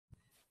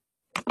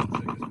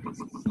Well,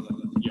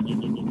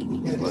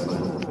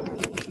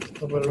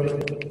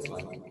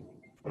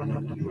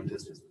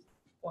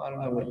 I don't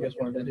know what you guys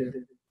wanted to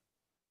do.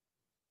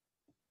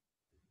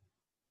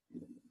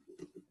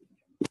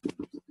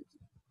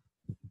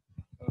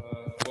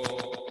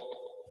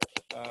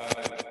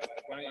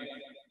 Why don't you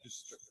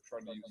just try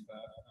to use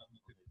that?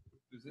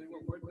 Does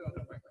anyone work on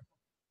the microphone?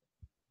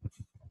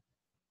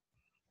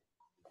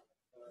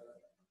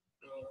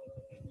 Well,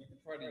 we can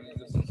try to use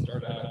this and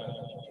start out.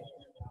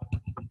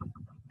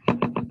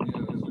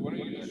 Yeah, so why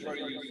don't you just try to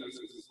use this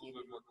because it's a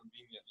little bit more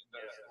convenient.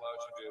 That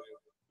allows you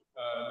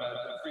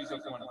to frees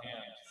up one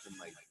hand. The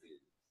mic is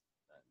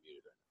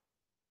muted.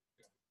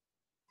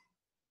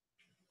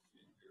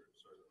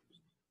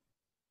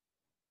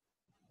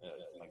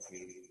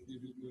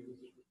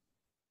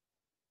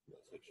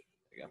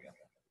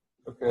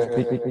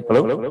 Okay.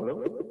 Hello?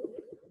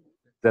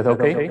 Is that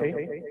okay?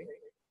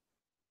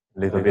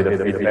 Little bit of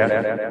feedback.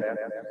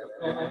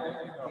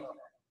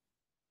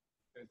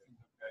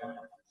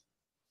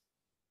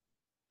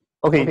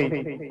 Okay. I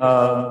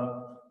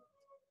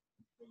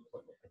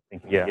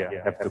think, yeah,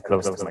 I have to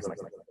close the mic.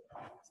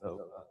 So,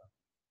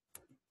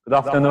 good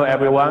afternoon,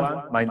 everyone.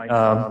 My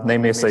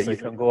name is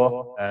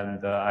Yicheng,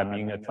 and I'm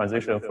in a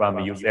transition from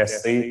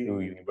UCSC to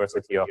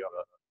University of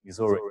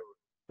Missouri.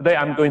 Today,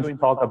 I'm going to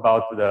talk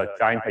about the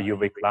giant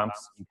UV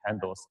clumps in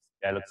CANDELS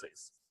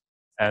galaxies.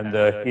 And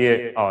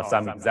here are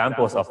some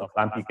examples of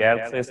clumpy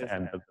galaxies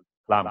and the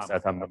clumps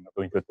that I'm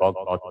going to talk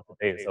about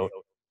today. So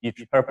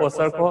each purple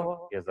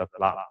circle is a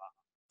clump.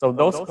 So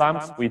those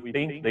clumps, we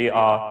think they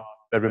are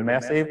very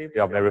massive, they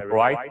are very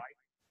bright.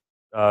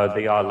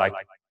 They are like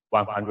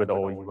 100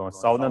 or even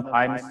 1,000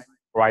 times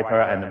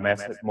brighter and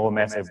massive, more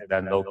massive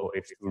than local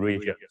H2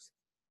 regions.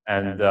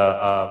 And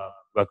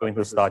we're going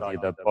to study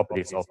the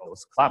properties of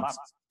those clumps.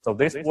 So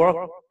this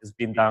work has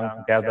been done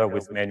together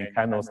with many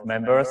CANDELS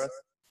members.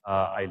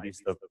 I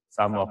listed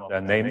some of their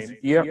names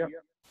here.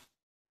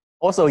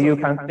 Also, you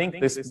can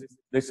think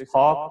this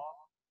talk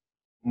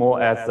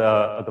more as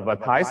an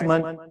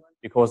advertisement,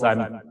 because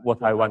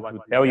what I want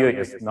to tell you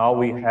is now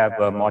we have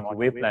a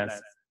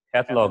multi-wavelength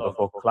catalog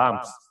for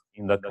clumps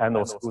in the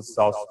CANDELS Good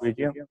South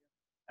region.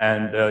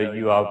 And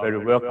you are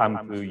very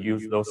welcome to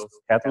use those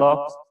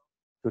catalogs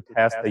to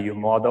test your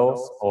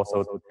models,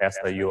 also to test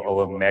your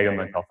own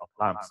measurement of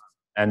clumps.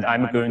 And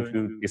I'm going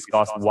to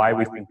discuss why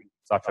we think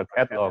such a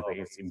catalog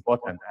is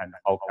important and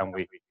how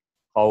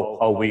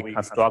we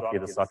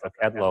constructed such a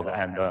catalog.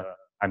 And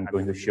I'm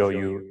going to show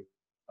you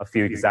a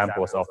few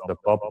examples of the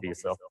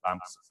properties of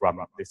clumps from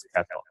this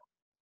catalog.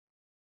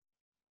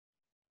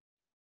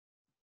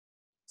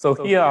 So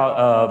here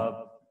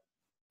are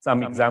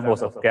some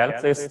examples of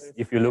galaxies.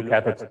 If you look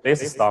at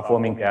today's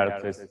star-forming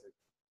galaxies,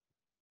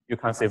 you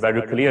can see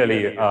very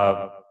clearly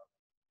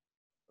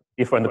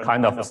different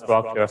kind of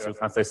structures. You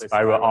can see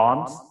spiral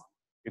arms,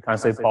 you can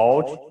see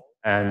bulge,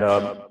 and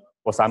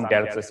for some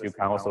galaxies, you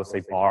can also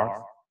see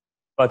bars.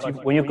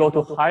 But when you go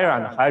to higher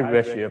and higher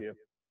redshift,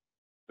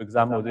 for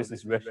example, this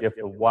is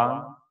redshift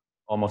 1,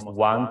 almost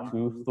 1,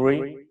 2,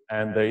 3,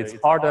 and it's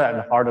harder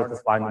and harder to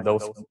find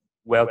those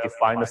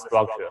well-defined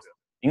structures.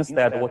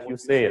 Instead, what you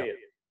see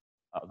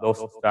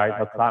those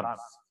giant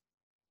clumps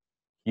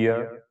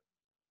here,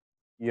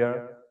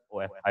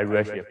 or at high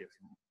redshift.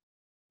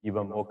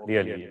 Even more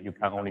clearly, you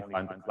can only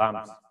find the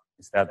clumps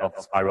instead of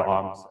spiral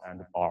arms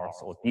and bars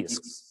or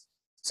disks.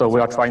 So we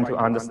are trying to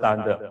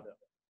understand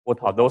what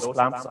are those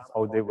clumps,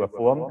 how they were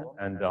formed,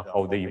 and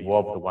how they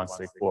evolved once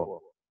they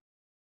formed.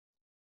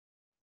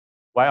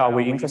 Why are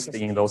we interested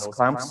in those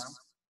clumps?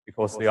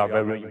 Because they are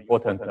very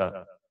important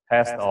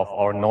test of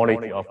our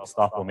knowledge of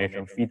star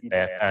formation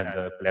feedback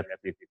and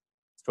galactic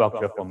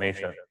structure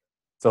formation.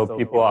 So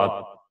people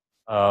are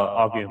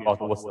arguing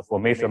about what's the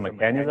formation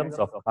mechanisms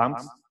of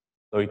clumps.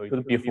 So it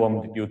could be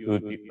formed due to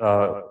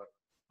the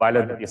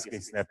violent disk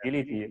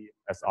instability,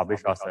 as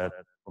Abhisha said,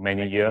 for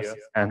many years.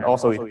 And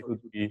also it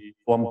could be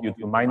formed due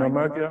to minor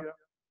merger.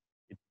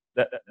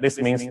 This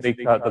means the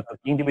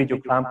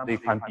individual clump, they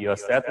can be a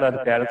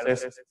satellite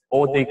galaxies,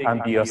 or they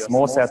can be a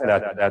small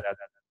satellite that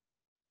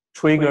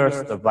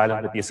triggers the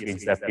violent disk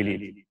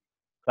instability.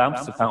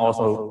 Clumps can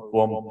also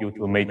form due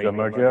to major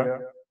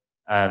merger,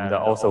 and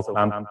also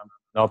clump.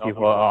 Now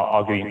people are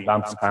arguing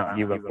clumps can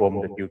even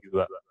form due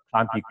to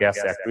clumpy gas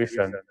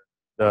accretion.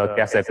 The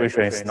gas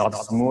accretion is not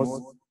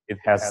smooth; it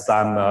has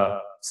some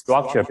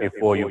structure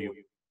before you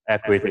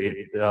accrete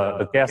it.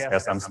 The gas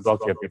has some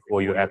structure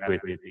before you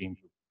accrete it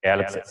into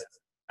galaxies.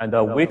 And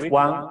which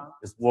one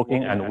is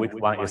working and which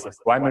one is the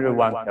primary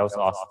one tells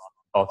us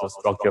about the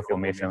structure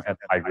formation at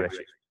high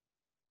redshift.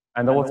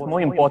 And what's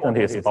more important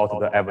is about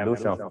the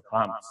evolution of the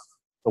clumps.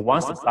 So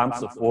once the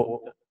clumps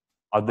form,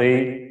 are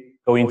they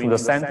going to the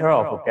center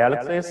of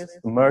galaxies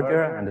to merge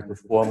and to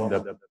form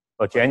the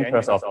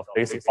progenitors of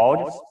basic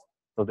bulges?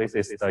 So this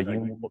is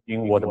the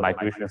inward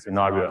migration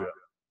scenario.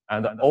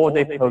 And all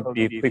they could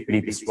be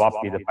quickly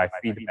disrupted by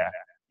feedback.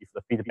 If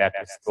the feedback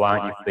is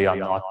strong, if they are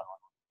not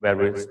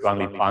very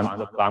strongly bound,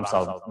 the clumps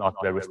are not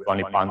very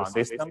strongly bound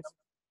systems.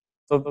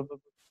 So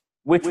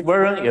which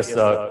version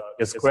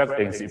is correct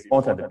is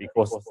important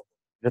because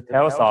it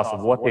tells us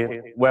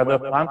whether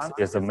clumps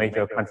is a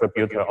major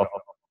contributor of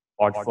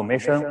large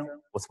formation.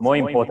 What's more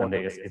important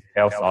is it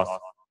tells us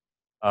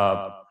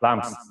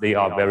clumps, they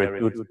are very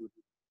good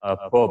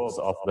probes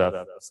of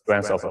the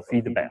strength of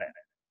feedback.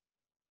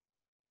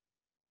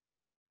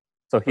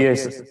 So here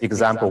is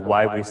example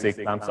why we say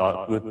clumps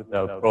are good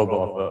probe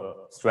of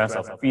strength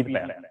of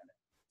feedback.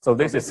 So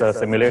this is a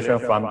simulation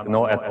from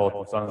GNO et al.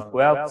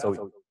 2012.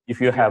 So if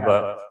you have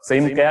a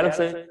same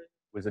galaxy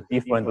with a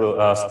different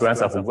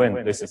strength of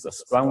wind, this is a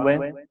strong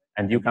wind,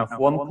 and you can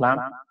form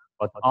clamp,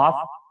 but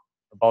after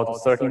about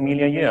 30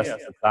 million years,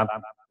 the clamp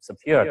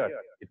disappeared.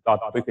 It got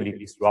quickly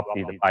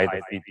disrupted by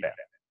the feedback.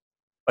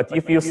 But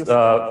if your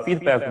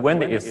feedback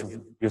wind is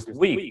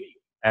weak,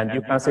 and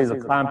you can see the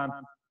clamp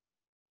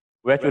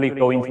gradually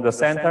go into the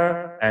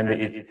center, and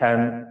it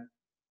can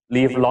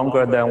live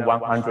longer than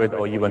 100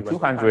 or even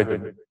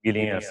 200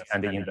 billion years,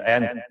 and in the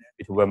end,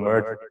 it will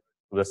merge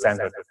to the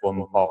center to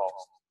form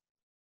poles.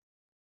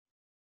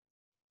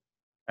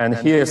 And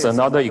here is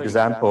another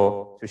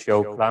example to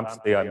show clumps,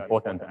 they are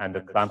important, and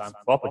the clumps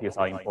properties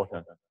are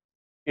important.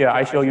 Here,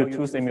 I show you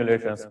two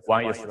simulations.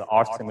 One is the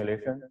ART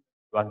simulation,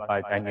 run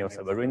by Daniel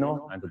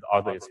Severino, and the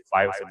other is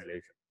bio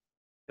simulation.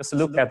 Just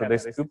look at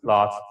these two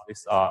plots.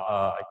 These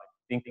are, I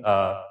think,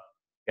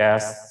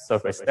 gas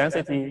surface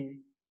density.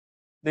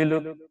 They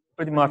look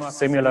pretty much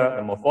similar.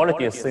 The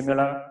morphology is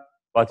similar.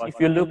 But if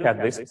you look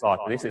at this plot,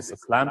 this is a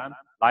clamp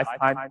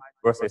lifetime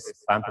versus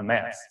clamp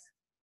mass.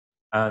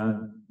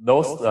 And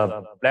those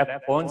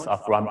black points are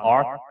from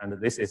ARC, and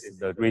this is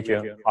the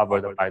region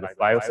covered by the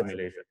bio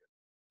simulation.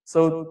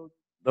 So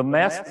the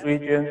mass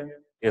region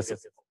is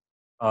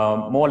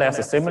more or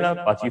less similar,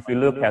 but if you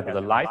look at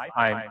the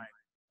lifetime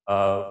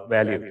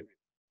value,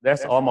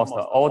 there's almost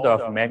an order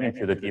of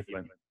magnitude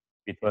difference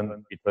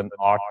between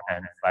ARC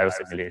and bio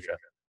simulation.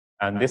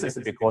 And this is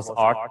because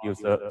ARC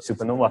uses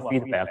supernova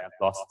feedback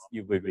plus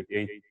UV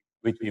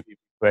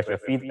pressure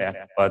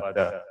feedback,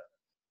 but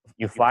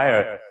you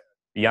fire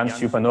beyond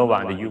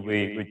supernova and the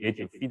UV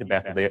radiative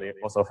feedback, they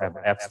also have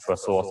extra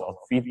source of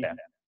feedback.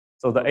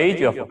 So the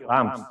age of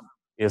clamps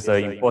is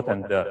an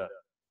important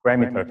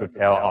parameter to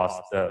tell us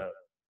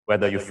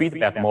whether your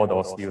feedback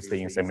models used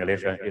in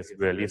simulation is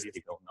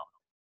realistic or not.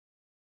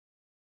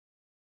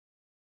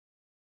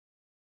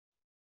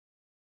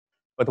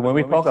 But when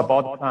we talk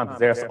about clamps,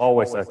 there's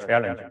always a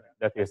challenge,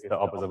 that is the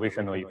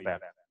observational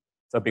effect.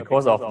 So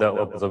because of the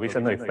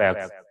observational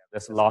effects,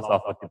 there's lots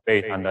of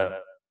debate and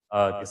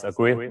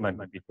disagreement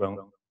between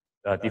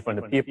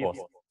different people.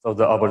 So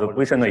the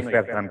observational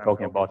effect I'm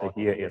talking about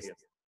here is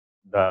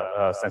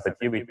the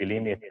sensitivity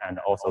limit and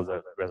also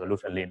the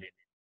resolution limit.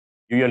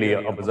 Usually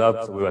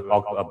observers, we will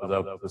talk to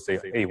observers to say,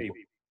 hey,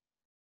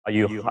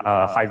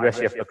 high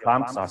redshift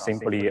clamps are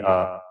simply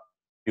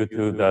due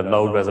to the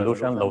low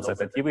resolution, low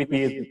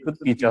sensitivity. It could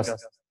be just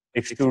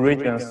H2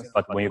 regions,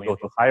 but when you go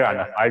to higher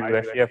and high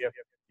redshift,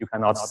 you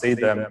cannot see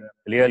them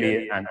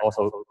clearly. And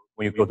also,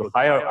 when you go to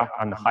higher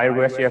and higher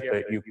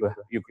redshift,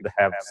 you could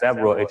have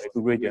several H2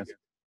 regions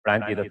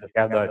blended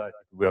together. It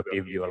will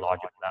give you a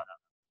larger clamp.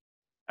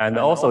 And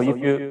also, if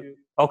you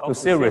talk to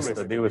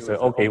theorists, they will say,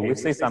 okay, we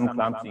see some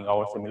clamps in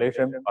our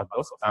simulation, but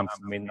those clamps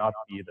may not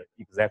be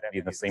exactly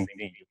the same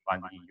thing you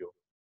find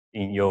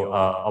in your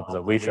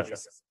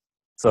observations.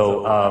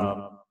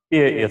 So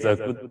here is a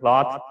good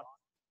plot.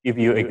 Give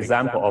you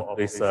example of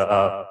this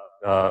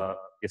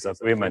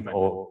disagreement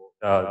or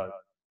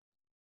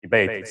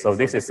debate. So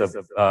this is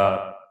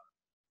a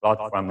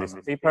plot from this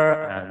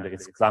paper, and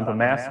it's clamp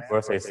mass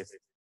versus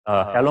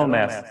halo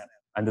mass.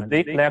 And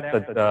they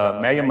collected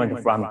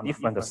measurement from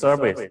different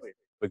surveys.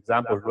 For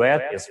example,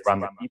 red is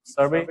from a deep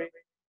survey,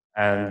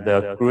 and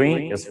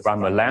green is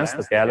from a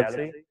lensed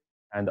galaxy,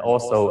 and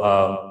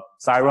also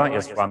cyan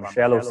is from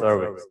shallow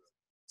surveys.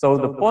 So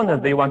the point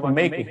that they want to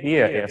make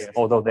here is,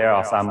 although there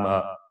are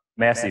some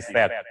mass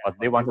effect, but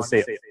they want to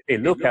say, hey,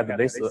 look at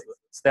this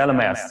stellar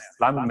mass,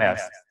 clamp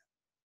mass.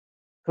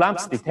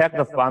 Clamps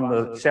detected from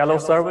the shallow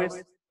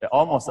surface, they're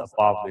almost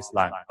above this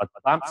line, but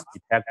clamps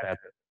detected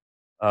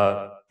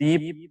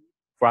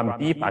from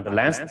deep and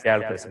lensed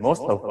galaxies,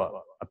 most of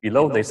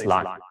below this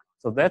line.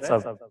 So that's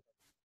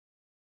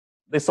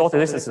they thought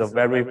this is a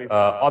very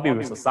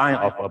obvious sign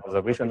of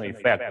observational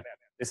effect.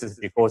 This is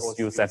because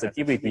your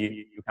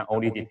sensitivity, you can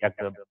only detect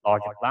the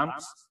large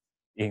clamps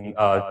in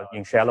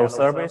shallow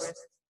surface.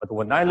 But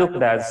when I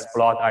looked at this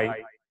plot,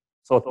 I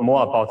thought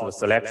more about the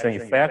selection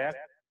effect,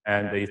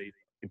 and it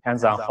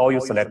depends on how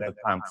you select the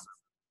clamps.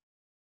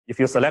 If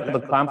you select the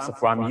clamps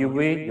from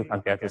UV, you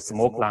can get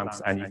small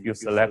clamps, and if you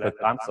select the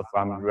clamps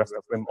from rest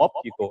frame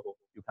optical,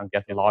 you can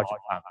get larger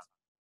clamps.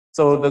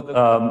 So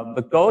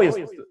the goal is,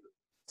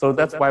 so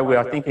that's why we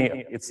are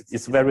thinking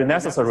it's very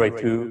necessary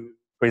to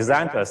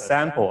present a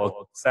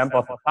sample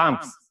of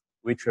clamps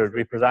which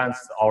represents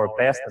our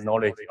best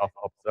knowledge of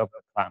observed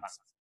clamps.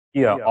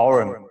 Here,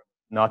 our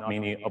not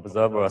many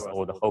observers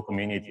or the whole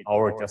community,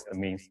 our just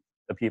means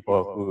the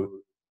people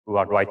who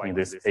are writing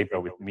this paper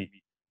with me.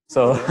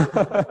 So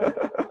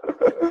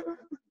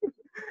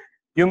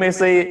you may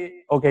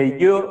say, okay,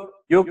 you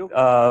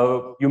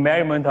your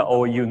measurement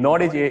or your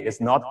knowledge is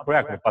not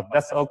correct, but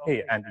that's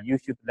okay. And you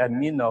should let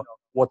me know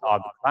what are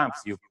the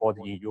clumps you caught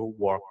in your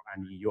work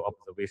and in your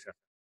observation.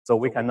 So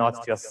we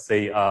cannot just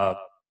say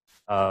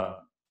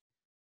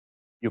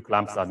your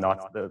clumps are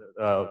not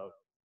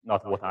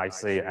not what I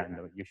say, and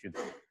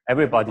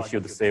everybody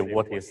should say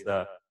what is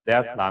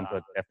their clump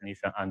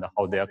definition and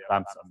how their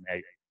clumps are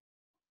measured.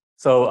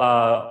 So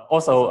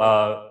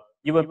also,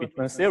 even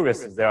between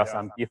series, there are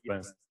some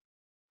differences.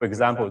 For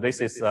example,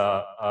 this is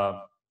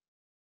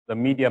the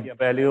median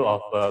value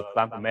of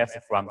clump mass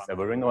from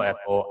Severino et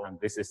al., and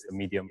this is the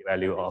median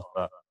value of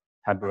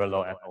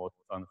Tamburello et al.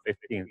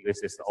 2015.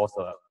 This is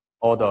also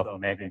order of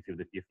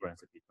magnitude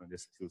difference between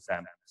these two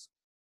samples.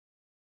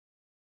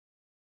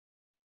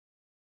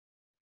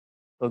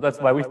 So that's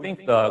why we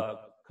think the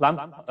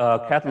clump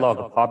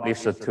catalog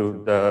published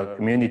to the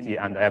community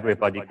and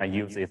everybody can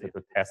use it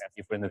to test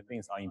different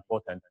things are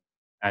important.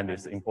 And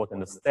it's an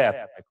important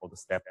step, I call the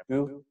step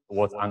 2,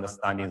 towards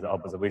understanding the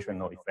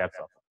observational effects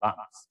of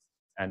clumps.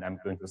 And I'm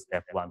going to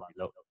step 1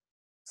 below.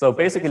 So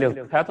basically,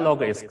 the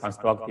catalog is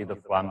constructed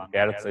from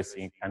galaxies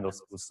in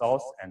CANDELS to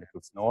south and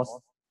to north.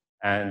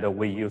 And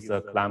we use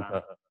the clump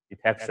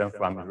detection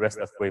from rest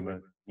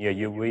frame near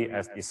UV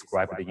as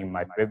described in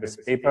my previous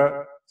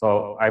paper.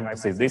 So I would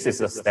say this is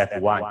a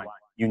step 1.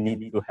 You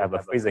need to have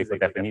a physical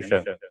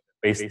definition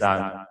based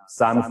on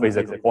some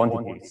physical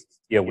quantities.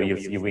 Here we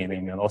use UV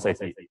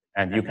luminosity,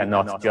 and you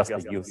cannot just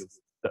use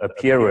the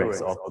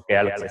appearance of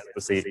galaxies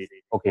to say,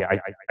 okay,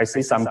 I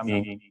see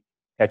something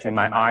catching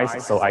my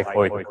eyes, so I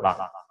call it a clump.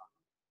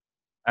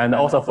 And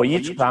also for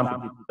each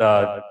clump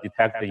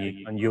detected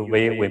in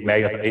UV, we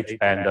measured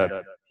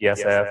H-band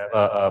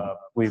PSF,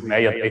 we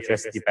measured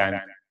HST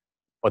band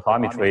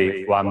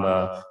photometry from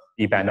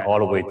D-band all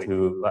the way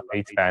to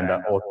H-band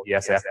or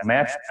PSF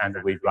match, and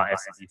we run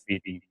SCD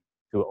feeding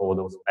to all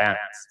those bands.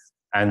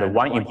 And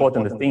one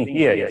important thing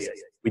here is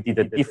we did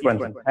a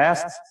different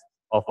test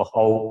of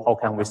how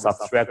can we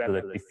subtract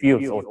the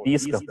diffuse or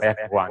disk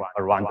background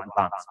around the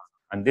clumps.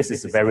 And this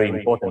is very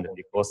important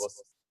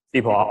because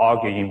people are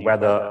arguing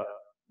whether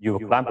your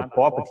clump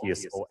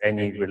properties or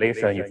any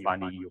relation you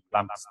find in your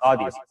clump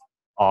studies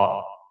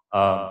are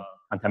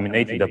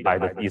contaminated by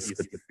the disk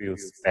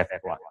diffuse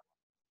background.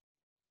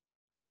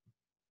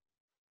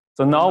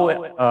 So now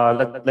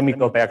let me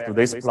go back to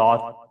this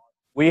plot.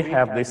 We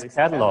have this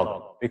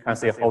catalog. We can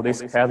see how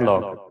this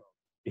catalog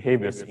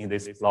behaves in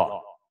this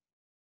plot.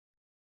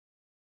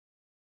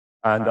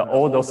 And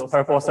all those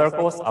purple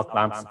circles are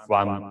clumps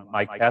from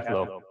my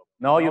catalog.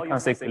 Now you can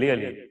see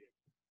clearly,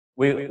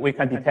 we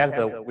can detect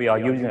that we are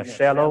using a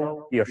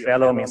shallow. Here,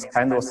 shallow means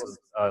CANDELS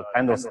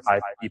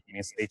type, deep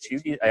means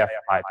HUD-F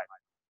type.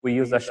 We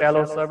use a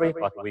shallow survey,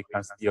 but we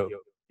can still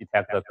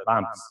detect the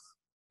clumps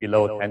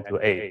below 10 to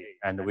 8,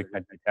 and we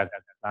can detect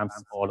the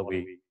clumps all the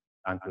way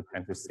down to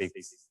 10 to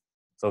 6.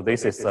 So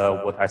this is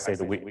what I said,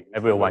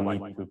 everyone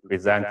needs to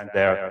present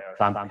their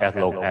clump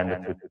catalog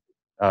and to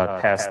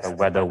test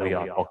whether we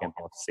are talking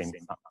about the same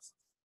clumps.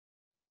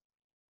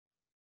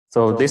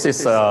 So this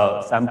is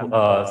a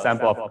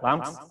sample of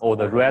clumps. All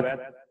the red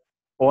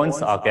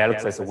points are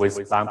galaxies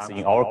with clumps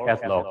in our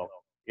catalog.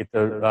 It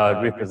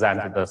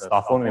represents the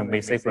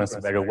star-forming sequence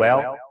very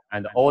well.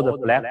 And all the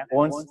black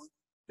points,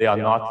 they are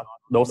not;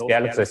 those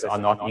galaxies are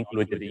not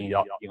included in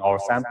our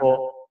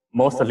sample,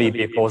 mostly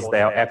because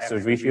their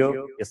X-ray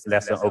ratio is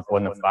less than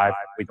 0.5.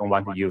 We don't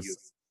want to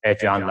use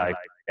edge-on-like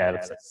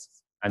galaxies.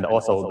 And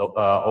also,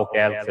 all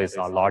galaxies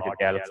are larger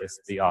galaxies.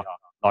 They are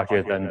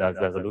larger than the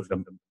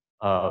resolution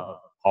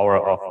power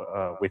of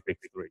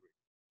WIPIC3.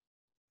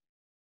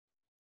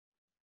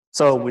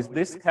 So with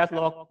this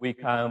catalog, we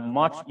can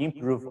much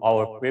improve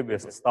our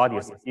previous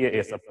studies. Here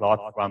is a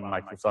plot from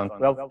my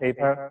 2012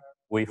 paper.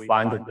 We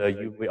find the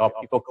UV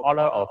optical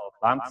color of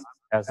clumps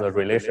has a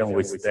relation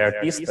with their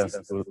distance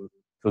to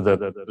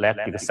the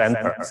galactic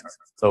centers.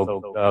 So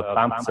the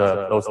clumps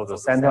close to the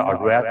center are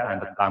red,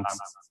 and the clumps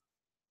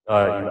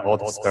in the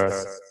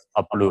outskirts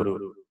are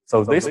blue.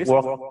 So this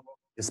work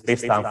is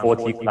based on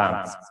 40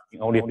 clumps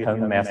in only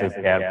 10 massive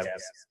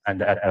galaxies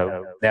and at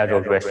a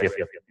narrow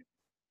redshift.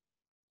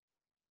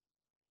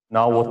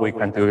 Now what we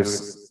can do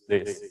is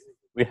this.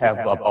 We have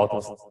about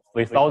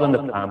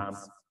 3,000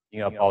 clumps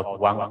in about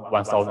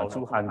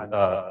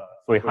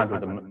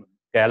 1,300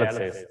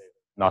 galaxies,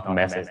 not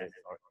massive,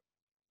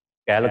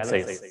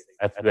 galaxies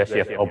at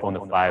redshift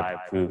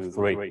 0.5 to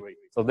 3.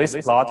 So this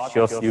plot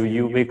shows you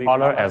UV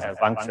color as a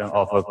function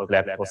of a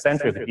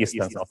galactocentric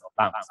distance of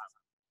clumps.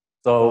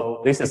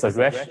 So this is a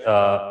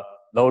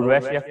low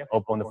redshift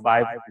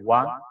 0.5 to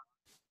 1,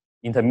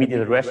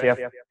 intermediate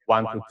redshift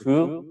 1 to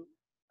 2,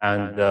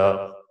 and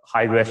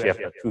high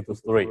redshift 2 to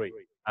 3.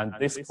 And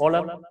this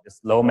column is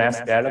low mass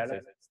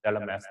galaxies,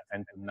 stellar mass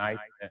 10 to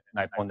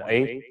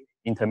 9.8,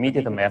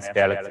 intermediate mass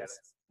galaxies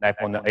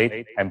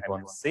 9.8,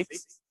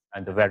 10.6,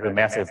 and very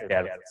massive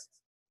galaxies.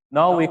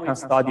 Now we can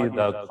study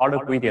the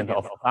color gradient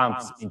of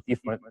clumps in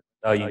different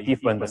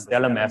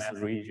stellar mass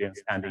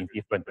regions and in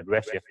different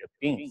redshift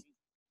things.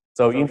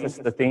 So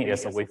interesting thing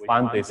is we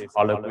found this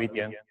color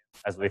gradient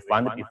as we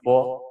found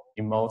before.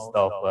 in most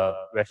of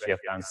redshift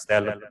and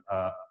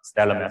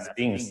stellar mass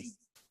beams.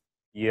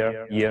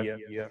 Here.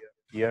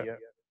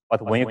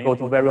 But when you go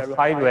to very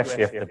high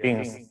redshift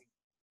beams,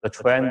 the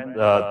trend,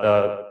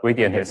 the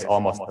gradient is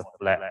almost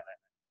flat.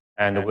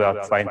 And we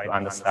are trying to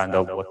understand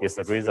what is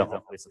the reason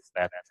of this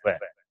flat trend.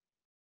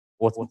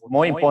 What's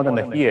more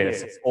important here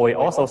is we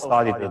also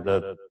studied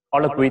the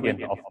color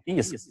gradient of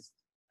disks,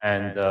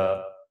 and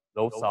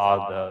those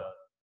are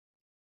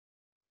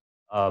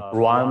the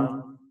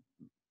brown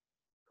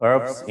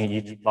curves in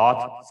each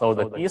plot. So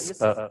the disk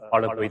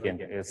color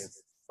gradient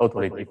is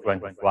totally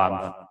different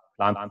from the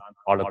clump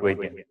color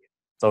gradient.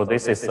 So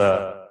this is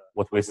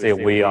what we say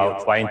we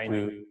are trying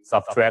to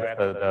subtract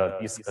the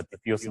disk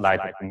diffuse light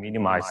to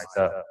minimize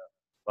the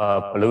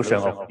pollution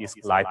of disk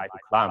light to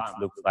clumps.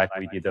 Looks like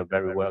we did a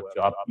very well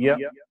job here.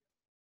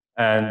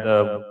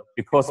 And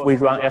because we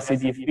run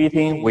SED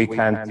fitting, we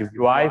can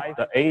derive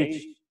the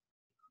age.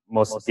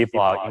 Most people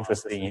are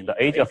interested in the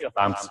age of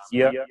clumps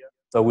here.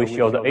 So we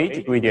show the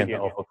age gradient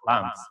of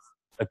clumps.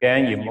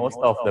 Again, in most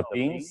of the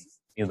beams,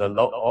 in the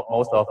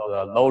most of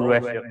the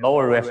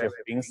lower redshift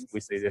beams, we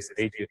see this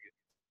age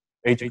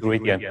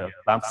gradient.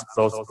 Clumps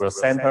close to the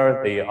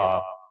center, they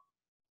are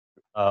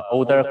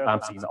older.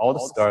 Clumps in the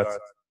outskirts,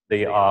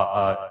 they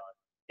are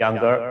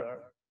younger.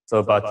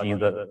 So, but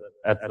in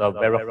at the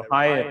very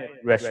high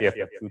redshift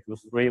 2 to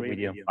 3, we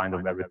didn't find a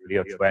very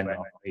clear trend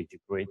of age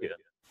gradient.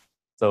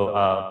 So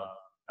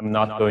I'm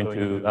not going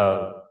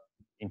to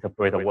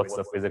interpret what's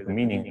the physical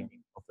meaning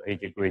of the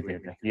age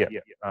gradient here.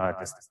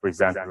 Just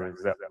present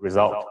the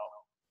result.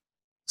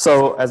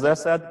 So as I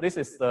said, this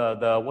is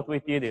what we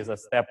did is a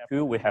step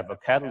 2. We have a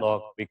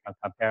catalog. We can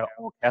compare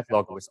our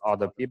catalog with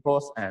other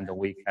people's, and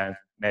we can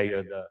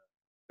measure the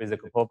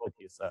physical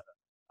properties.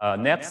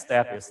 Next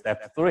step is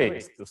step 3,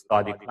 is to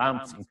study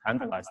clumps in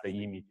candlelight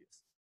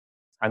images.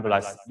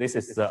 Candlelight, this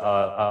is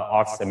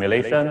our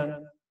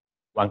simulation.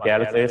 One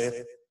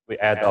Galaxies, we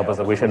add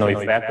observational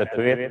effect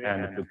to it,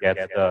 and to get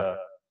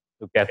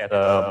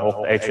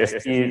more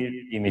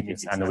HST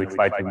images, and we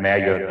try to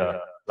measure the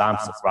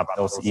clumps from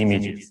those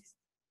images.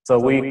 So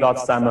we got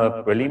some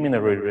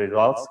preliminary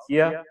results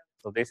here.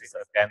 So this is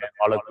again the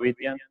color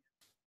gradient.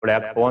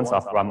 Black points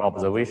are from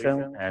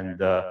observation, and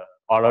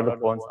colored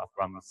points are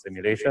from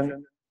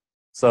simulation.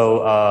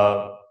 So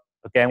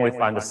again, we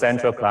find the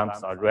central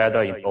clumps are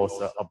redder in both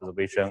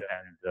observation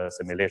and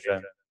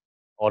simulation,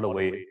 all the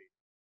way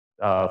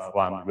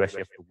from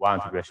redshift 1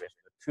 to redshift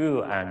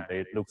 2, and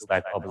it looks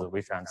like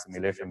observation and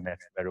simulation match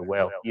very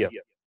well here.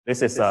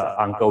 This is an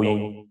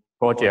ongoing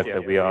project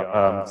that we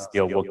are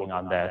still working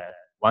on that.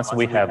 Once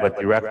we have a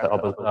direct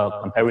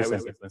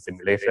comparison between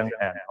simulation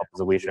and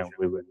observation,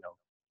 we will know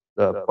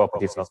the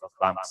properties of the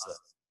clumps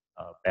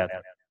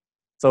better.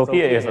 So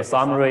here is a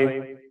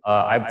summary.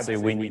 I would say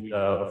we need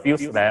a few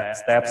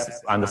steps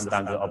to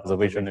understand the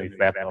observational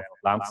effect of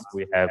clumps.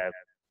 We have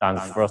done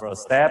the first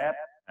step,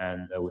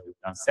 and we've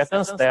done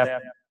second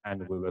step,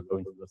 and we will go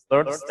into the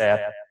third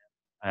step.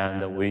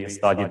 And we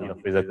studied the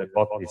physical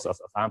properties of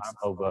clumps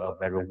over a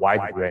very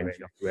wide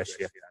range of redshift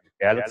and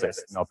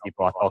galaxies. Now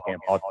people are talking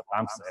about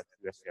clumps at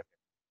redshift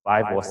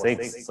 5 or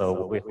 6.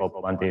 So we hope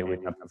one day we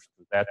can push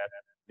to that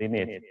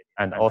limit.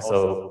 And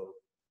also,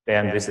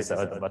 then this is an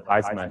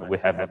advertisement. We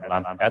have a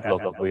clump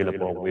catalog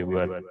available. We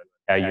will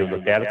tell you the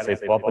galaxy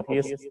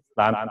properties,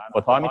 clump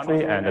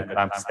photometry, and the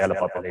clump stellar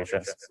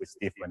populations with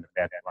different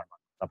background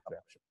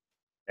subtraction.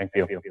 Thank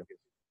you.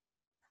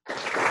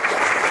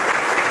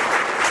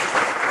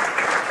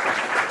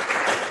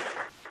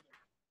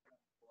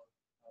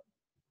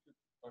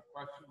 A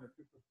question or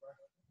two questions?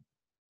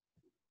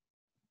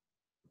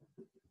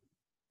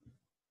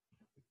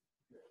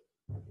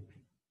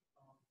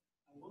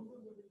 I wonder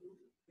whether you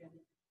can,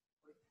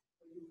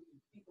 you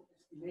think of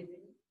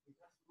estimating the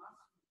gas mass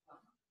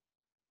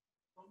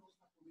from the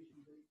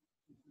saturation rate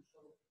to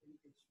sort of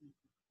indicate smooth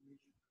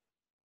situation.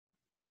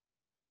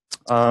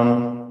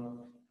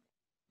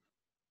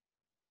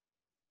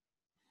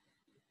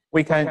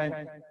 We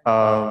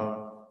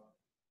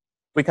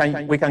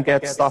can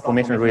get star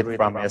formation rate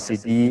from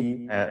SED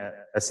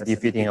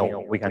fitting,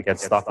 or we can get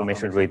star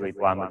formation rate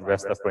from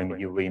raster frame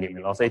UV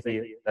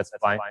luminosity. That's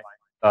fine.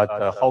 But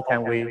how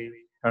can we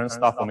turn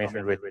star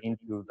formation rate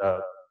into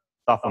the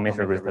star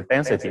formation rate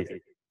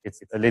density?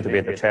 It's a little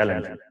bit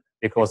challenging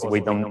because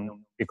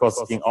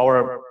because in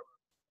our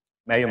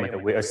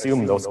measurement we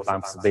assume those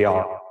clumps they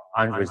are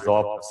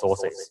unresolved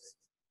sources,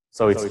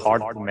 so it's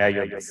hard to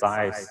measure the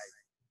size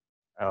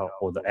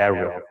or the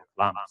area of the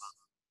clumps.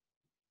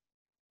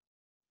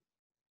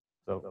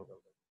 So.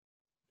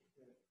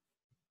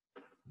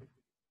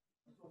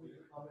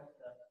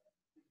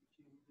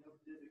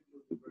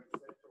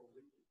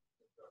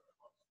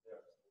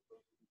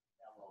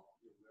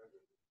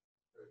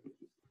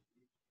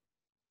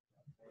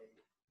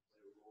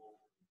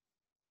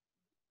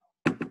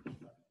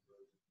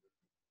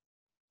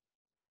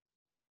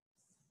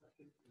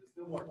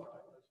 Still more time.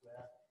 That's what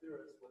I asked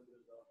theorists whether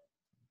the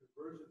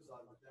convergence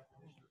on the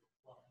definition of a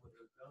clump,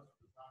 whether it does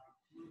not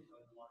include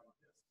underlying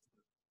disks.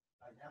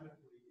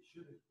 Dynamically, it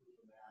should include